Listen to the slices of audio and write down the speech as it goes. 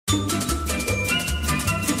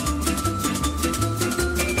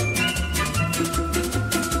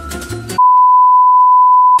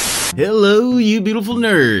Hello, you beautiful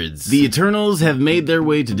nerds! The Eternals have made their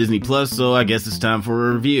way to Disney Plus, so I guess it's time for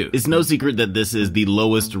a review. It's no secret that this is the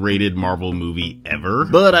lowest rated Marvel movie ever,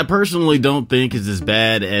 but I personally don't think it's as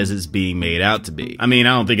bad as it's being made out to be. I mean,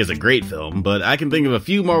 I don't think it's a great film, but I can think of a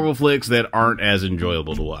few Marvel flicks that aren't as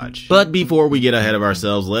enjoyable to watch. But before we get ahead of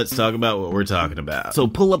ourselves, let's talk about what we're talking about. So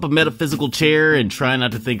pull up a metaphysical chair and try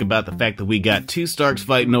not to think about the fact that we got two Starks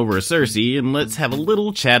fighting over a Cersei, and let's have a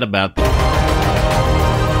little chat about that.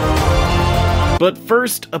 But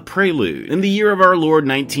first, a prelude. In the year of our Lord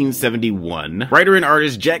 1971, writer and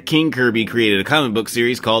artist Jack King Kirby created a comic book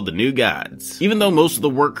series called The New Gods. Even though most of the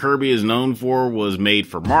work Kirby is known for was made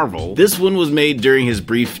for Marvel, this one was made during his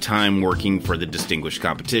brief time working for the Distinguished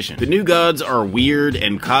Competition. The New Gods are weird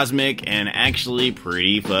and cosmic and actually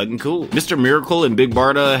pretty fucking cool. Mr. Miracle and Big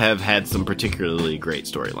Barda have had some particularly great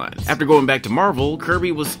storylines. After going back to Marvel,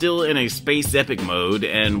 Kirby was still in a space epic mode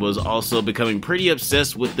and was also becoming pretty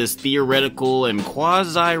obsessed with this theoretical and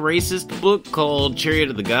quasi-racist book called Chariot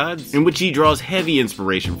of the Gods, in which he draws heavy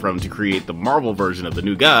inspiration from to create the Marvel version of the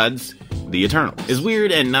New Gods, The Eternals. As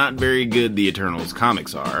weird and not very good the Eternals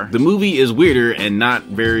comics are, the movie is weirder and not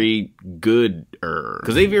very good-er,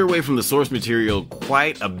 because they veer away from the source material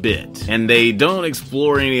quite a bit, and they don't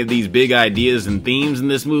explore any of these big ideas and themes in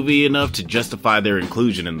this movie enough to justify their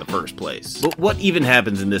inclusion in the first place. But what even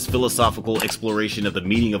happens in this philosophical exploration of the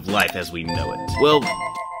meaning of life as we know it? Well,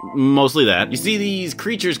 mostly that. You see, these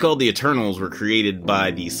creatures called the Eternals were created by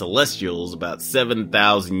the Celestials about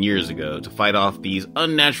 7,000 years ago to fight off these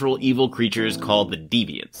unnatural evil creatures called the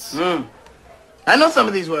Deviants. I know some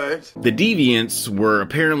of these words. The Deviants were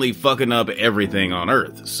apparently fucking up everything on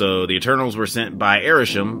Earth, so the Eternals were sent by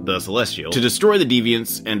Arishem, the Celestial, to destroy the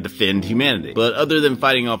Deviants and defend humanity. But other than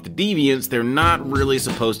fighting off the Deviants, they're not really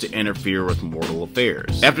supposed to interfere with mortal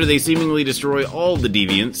affairs. After they seemingly destroy all the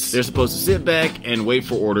Deviants, they're supposed to sit back and wait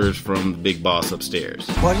for orders from the big boss upstairs.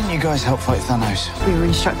 Why didn't you guys help fight Thanos? We were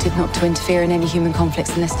instructed not to interfere in any human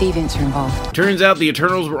conflicts unless Deviants are involved. Turns out the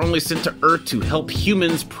Eternals were only sent to Earth to help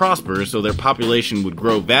humans prosper so their population would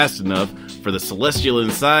grow vast enough for the Celestial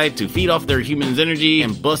inside to feed off their humans' energy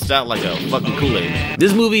and bust out like a fucking Kool-Aid Man.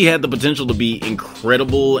 This movie had the potential to be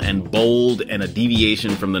incredible and bold and a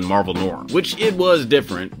deviation from the Marvel norm, which it was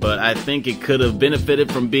different, but I think it could have benefited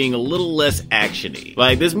from being a little less actiony.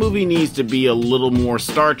 Like, this movie needs to be a little more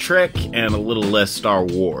Star Trek and a little less Star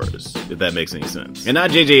Wars, if that makes any sense. And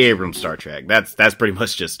not J.J. Abrams' Star Trek. That's pretty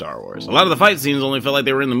much just Star Wars. A lot of the fight scenes only felt like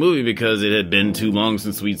they were in the movie because it had been too long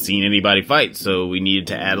since we'd seen anybody fight, so we needed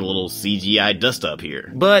to add a little CGI dust up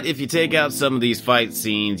here. But if you take out some of these fight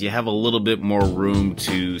scenes, you have a little bit more room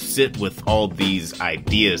to sit with all these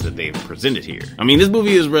ideas that they've presented here. I mean, this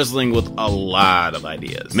movie is wrestling with a lot of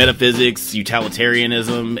ideas. Metaphysics,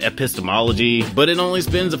 utilitarianism, epistemology, but it only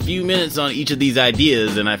spends a few minutes on each of these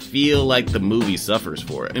ideas, and I feel like the movie suffers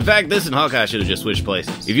for it. In fact, this and Hawkeye should have just switched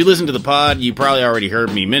places. If you listen to the pod, you probably already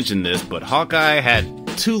heard me mention this, but Hawkeye had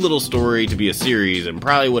too little story to be a series and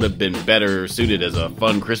probably would have been better suited as a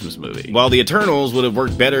fun Christmas movie. While the Eternals would have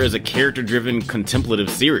worked better as a character-driven contemplative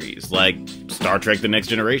series, like Star Trek The Next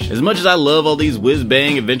Generation. As much as I love all these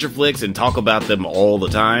whiz-bang adventure flicks and talk about them all the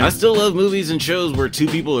time, I still love movies and shows where two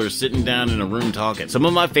people are sitting down in a room talking. Some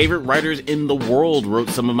of my favorite writers in the world wrote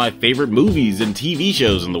some of my favorite movies and TV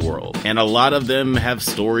shows in the world, and a lot of them have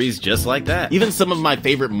stories just like that. Even some of my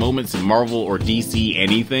favorite moments in Marvel or DC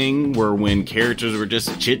anything were when characters were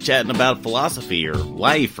just chit-chatting about philosophy or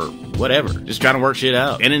life or whatever, just trying to work shit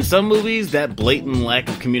out. And in some movies, that blatant lack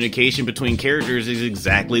of communication between characters is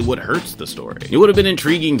exactly what hurts the story. It would have been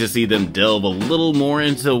intriguing to see them delve a little more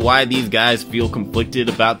into why these guys feel conflicted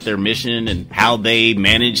about their mission and how they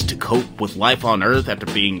manage to cope with life on Earth after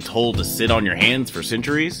being told to sit on your hands for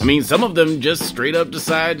centuries. I mean, some of them just straight up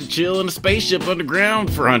decide to chill in a spaceship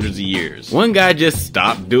underground for hundreds of years. One guy just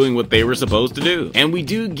stopped doing what they were supposed to do. And we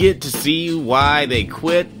do get to see why they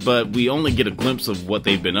quit, but we only get a glimpse of what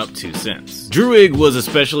they've been up to since. Druig was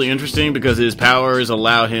especially interesting because his powers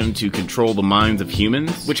allow him to control the minds of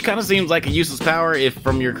humans, which kind of seems like a useless power if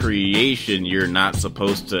from your creation you're not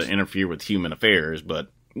supposed to interfere with human affairs, but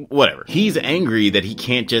whatever. He's angry that he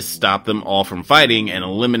can't just stop them all from fighting and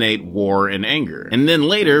eliminate war and anger. And then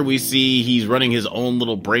later we see he's running his own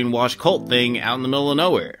little brainwash cult thing out in the middle of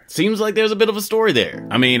nowhere. Seems like there's a bit of a story there.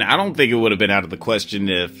 I mean, I don't think it would have been out of the question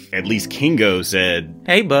if at least Kingo said,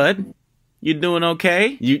 "Hey bud, You doing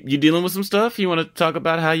okay? You dealing with some stuff? You want to talk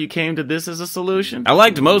about how you came to this as a solution? I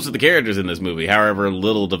liked most of the characters in this movie, however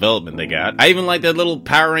little development they got. I even like that little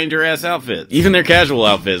Power Ranger ass outfit. Even their casual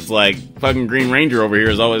outfits, like fucking Green Ranger over here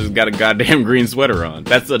has always got a goddamn green sweater on.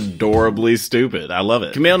 That's adorably stupid. I love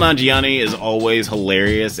it. Kumail Nanjiani is always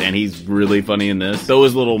hilarious, and he's really funny in this. Though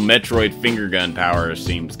his little Metroid finger gun power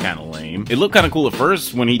seems kinda lame. It looked kinda cool at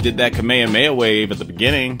first when he did that Kamehameha wave at the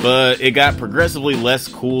beginning, but it got progressively less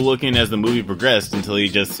cool looking as the movie progressed until he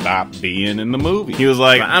just stopped being in the movie. He was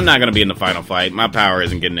like, I'm not gonna be in the final fight. My power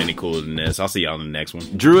isn't getting any cooler than this. I'll see y'all in the next one.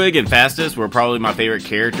 Druig and Fastus were probably my favorite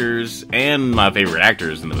characters and my favorite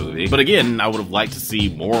actors in the movie. But again, I would have liked to see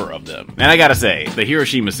more of them. And I gotta say, the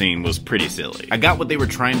Hiroshima scene was pretty silly. I got what they were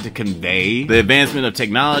trying to convey. The advancement of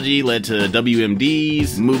technology led to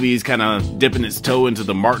WMDs, movies kind of dipping its toe into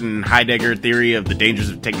the Martin Heidegger theory of the dangers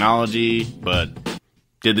of technology, but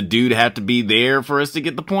did the dude have to be there for us to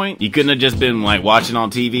get the point? He couldn't have just been like watching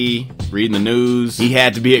on TV, reading the news. He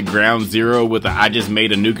had to be at ground zero with a I just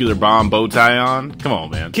made a nuclear bomb bow tie on. Come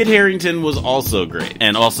on, man. Kit Harington was also great,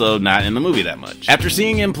 and also not in the movie that much. After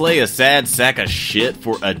seeing him play a sad sack of shit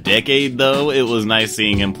for a decade though, it was nice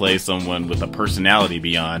seeing him play someone with a personality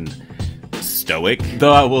beyond stoic.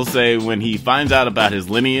 Though I will say, when he finds out about his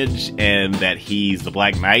lineage and that he's the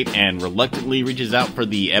Black Knight and reluctantly reaches out for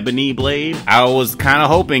the ebony blade, I was kind of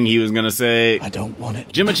hoping he was gonna say, I don't want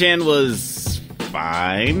it. Gemma Chan was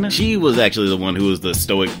fine. She was actually the one who was the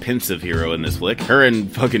stoic, pensive hero in this flick. Her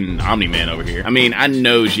and fucking Omni-Man over here. I mean, I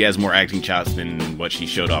know she has more acting chops than what she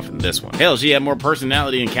showed off in this one. Hell, she had more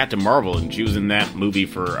personality in Captain Marvel, and she was in that movie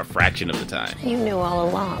for a fraction of the time. You knew all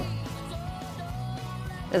along.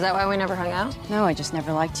 Is that why we never hung out? No, I just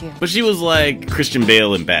never liked you. But she was like Christian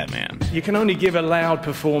Bale in Batman. You can only give a loud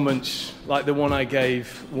performance like the one I gave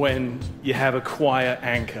when you have a quiet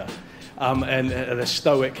anchor and a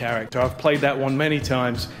stoic character. I've played that one many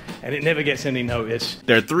times, and it never gets any notice.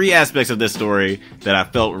 There are three aspects of this story that I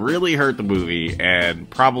felt really hurt the movie, and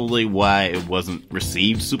probably why it wasn't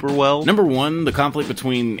received super well. Number one, the conflict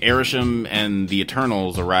between Arishem and the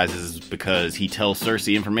Eternals arises because he tells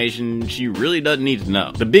Cersei information she really doesn't need to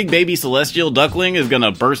know. The big baby celestial duckling is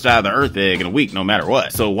gonna burst out of the Earth egg in a week no matter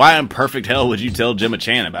what. So why in perfect hell would you tell Gemma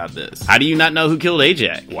Chan about this? How do you not know who killed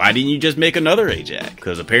Ajax? Why didn't you just make another Ajax?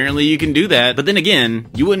 Because apparently you can do that, but then again,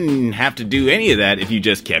 you wouldn't have to do any of that if you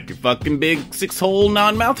just kept your fucking big six-hole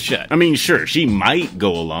non-mouth shut. I mean, sure, she might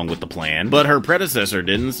go along with the plan, but her predecessor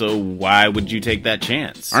didn't, so why would you take that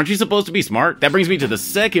chance? Aren't you supposed to be smart? That brings me to the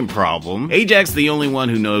second problem. Ajax's the only one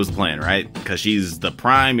who knows the plan, right? Because she's the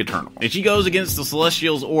prime Eternal. And she goes against the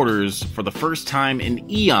Celestials' orders for the first time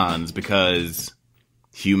in eons because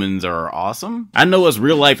humans are awesome? I know us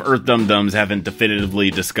real-life Earth dum-dums haven't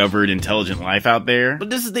definitively discovered intelligent life out there, but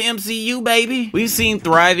this is the MCU, baby! We've seen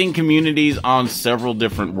thriving communities on several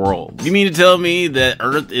different worlds. You mean to tell me that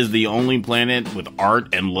Earth is the only planet with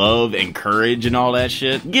art and love and courage and all that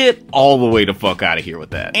shit? Get all the way the fuck out of here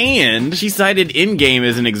with that. And she cited Endgame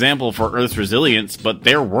as an example for Earth's resilience, but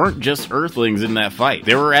there weren't just Earthlings in that fight.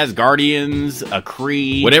 There were Asgardians, a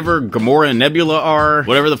Kree, whatever Gamora and Nebula are,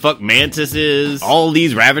 whatever the fuck Mantis is, all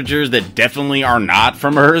these Ravagers that definitely are not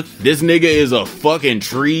from Earth. This nigga is a fucking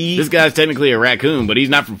tree. This guy's technically a raccoon, but he's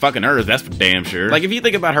not from fucking Earth, that's for damn sure. Like, if you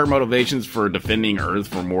think about her motivations for defending Earth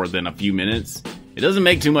for more than a few minutes, it doesn't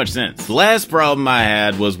make too much sense. The last problem I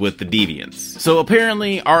had was with the Deviants. So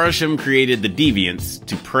apparently, Arishem created the Deviants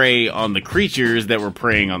to prey on the creatures that were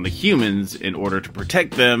preying on the humans in order to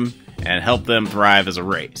protect them and help them thrive as a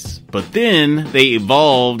race. But then, they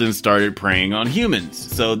evolved and started preying on humans.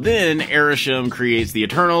 So then, Arishem creates the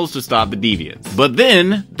Eternals to stop the Deviants. But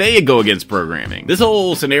then, they go against programming. This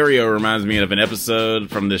whole scenario reminds me of an episode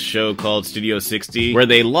from this show called Studio 60, where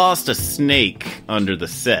they lost a snake under the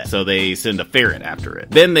set, so they send a ferret after it.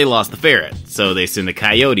 Then they lost the ferret, so they send a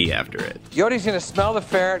coyote after it. Yoda's gonna smell the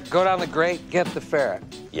ferret, go down the grate, get the ferret.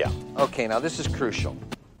 Yeah. Okay, now this is crucial.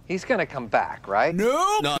 He's gonna come back, right?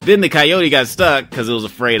 No. Then the coyote got stuck because it was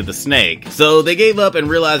afraid of the snake. So they gave up and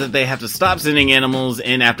realized that they have to stop sending animals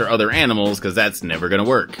in after other animals because that's never gonna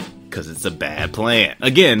work. Because it's a bad plan.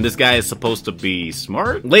 Again, this guy is supposed to be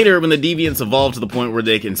smart. Later, when the Deviants evolve to the point where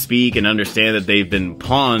they can speak and understand that they've been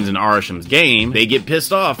pawns in Arishem's game, they get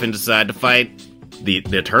pissed off and decide to fight the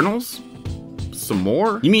Eternals? Some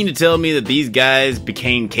more? You mean to tell me that these guys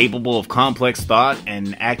became capable of complex thought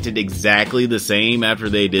and acted exactly the same after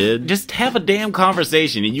they did? Just have a damn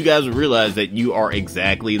conversation and you guys will realize that you are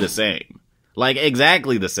exactly the same. Like,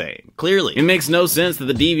 exactly the same. Clearly. It makes no sense that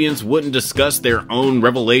the Deviants wouldn't discuss their own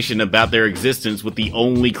revelation about their existence with the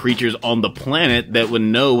only creatures on the planet that would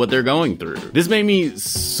know what they're going through. This made me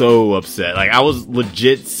so upset. Like, I was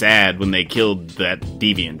legit sad when they killed that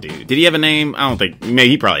Deviant dude. Did he have a name? I don't think. Maybe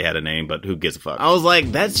he probably had a name, but who gives a fuck? I was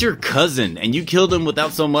like, that's your cousin, and you killed him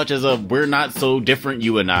without so much as a "we're not so different,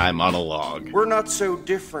 you and I" monologue. We're not so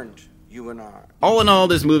different, you and I. All in all,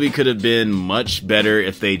 this movie could have been much better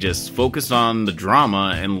if they just focused on the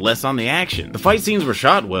drama and less on the action. The fight scenes were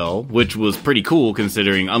shot well, which was pretty cool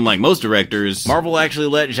considering, unlike most directors, Marvel actually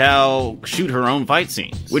let Zhao shoot her own fight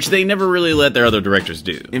scenes, which they never really let their other directors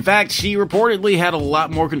do. In fact, she reportedly had a lot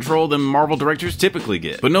more control than Marvel directors typically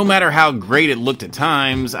get. But no matter how great it looked at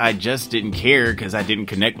times, I just didn't care because I didn't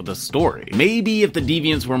connect with the story. Maybe if the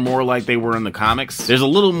Deviants were more like they were in the comics, there's a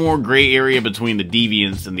little more gray area between the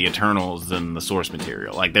Deviants and the Eternals than the source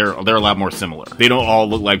material. Like, they're a lot more similar. They don't all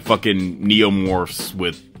look like fucking neomorphs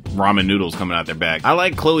with ramen noodles coming out their back. I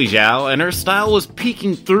like Chloe Zhao, and her style was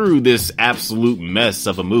peeking through this absolute mess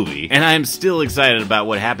of a movie, and I am still excited about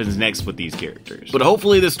what happens next with these characters. But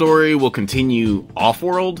hopefully the story will continue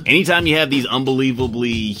off-world. Anytime you have these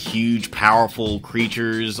unbelievably huge, powerful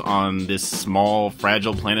creatures on this small,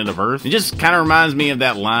 fragile planet of Earth, it just kind of reminds me of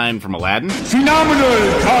that line from Aladdin.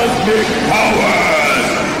 Phenomenal cosmic powers!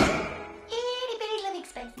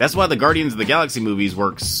 That's why the Guardians of the Galaxy movies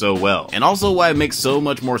work so well, and also why it makes so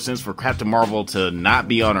much more sense for Captain Marvel to not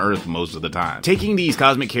be on Earth most of the time. Taking these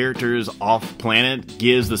cosmic characters off planet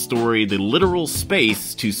gives the story the literal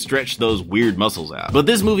space to stretch those weird muscles out. But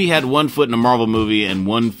this movie had 1 foot in a Marvel movie and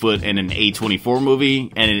 1 foot in an A24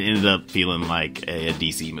 movie, and it ended up feeling like a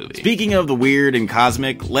DC movie. Speaking of the weird and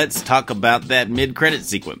cosmic, let's talk about that mid-credit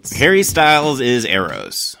sequence. Harry Styles is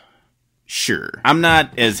Eros. Sure. I'm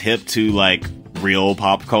not as hip to, like, real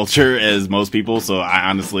pop culture as most people, so I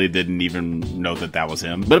honestly didn't even know that was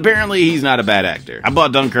him. But apparently he's not a bad actor. I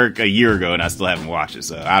bought Dunkirk a year ago and I still haven't watched it,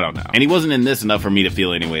 so I don't know. And he wasn't in this enough for me to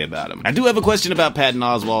feel any way about him. I do have a question about Patton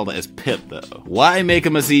Oswalt as Pip, though. Why make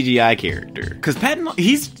him a CGI character? Because Patton,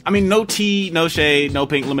 no tea, no shade, no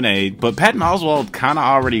pink lemonade, but Patton Oswalt kind of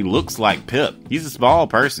already looks like Pip. He's a small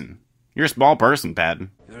person. You're a small person, Patton.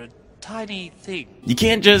 You're a tiny thing. You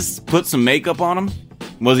can't just put some makeup on him?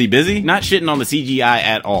 Was he busy? Not shitting on the CGI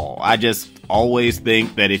at all. I just always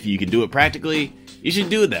think that if you can do it practically, you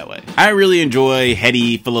should do it that way. I really enjoy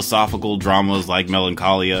heady, philosophical dramas like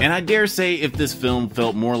Melancholia, and I dare say if this film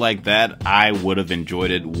felt more like that, I would have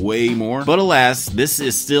enjoyed it way more. But alas, this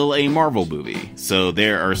is still a Marvel movie, so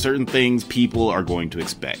there are certain things people are going to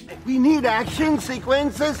expect. We need action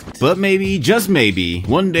sequences. But maybe, just maybe,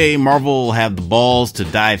 one day Marvel will have the balls to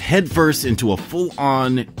dive headfirst into a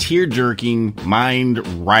full-on, tear-jerking,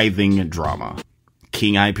 mind-writhing drama.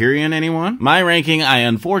 King Hyperion, anyone? My ranking, I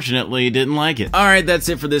unfortunately didn't like it. Alright, that's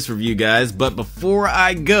it for this review, guys, but before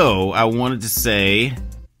I go, I wanted to say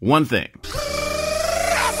one thing.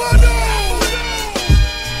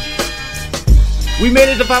 We made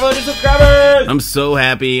it to 500 subscribers! I'm so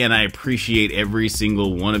happy, and I appreciate every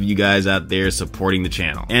single one of you guys out there supporting the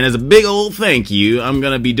channel. And as a big old thank you, I'm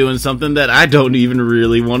gonna be doing something that I don't even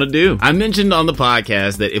really want to do. I mentioned on the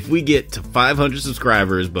podcast that if we get to 500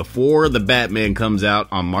 subscribers before The Batman comes out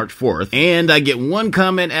on March 4th, and I get one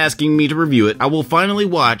comment asking me to review it, I will finally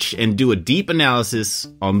watch and do a deep analysis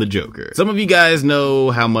on the Joker. Some of you guys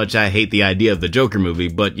know how much I hate the idea of the Joker movie,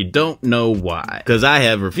 but you don't know why. Because I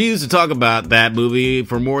have refused to talk about that movie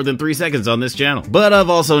for more than 3 seconds on this channel. But I've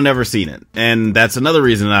also never seen it. And that's another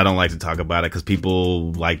reason I don't like to talk about it, because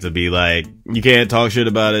people like to be like, you can't talk shit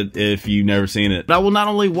about it if you've never seen it. But I will not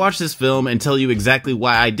only watch this film and tell you exactly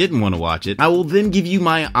why I didn't want to watch it, I will then give you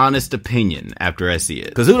my honest opinion after I see it.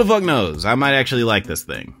 Because who the fuck knows, I might actually like this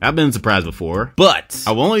thing. I've been surprised before. But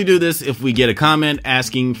I will only do this if we get a comment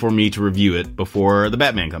asking for me to review it before The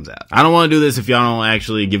Batman comes out. I don't want to do this if y'all don't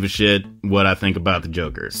actually give a shit what I think about the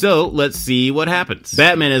Joker. So let's see what happens.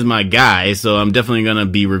 Batman is my guy, so I'm definitely gonna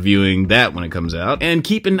be reviewing that when it comes out. And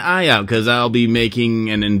keep an eye out, because I'll be making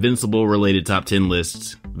an Invincible related top 10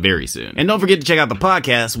 list very soon. And don't forget to check out the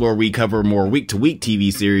podcast where we cover more week-to-week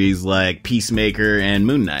TV series like Peacemaker and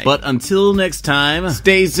Moon Knight. But until next time,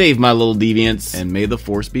 stay safe, my little deviants, and may the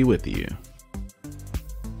Force be with you.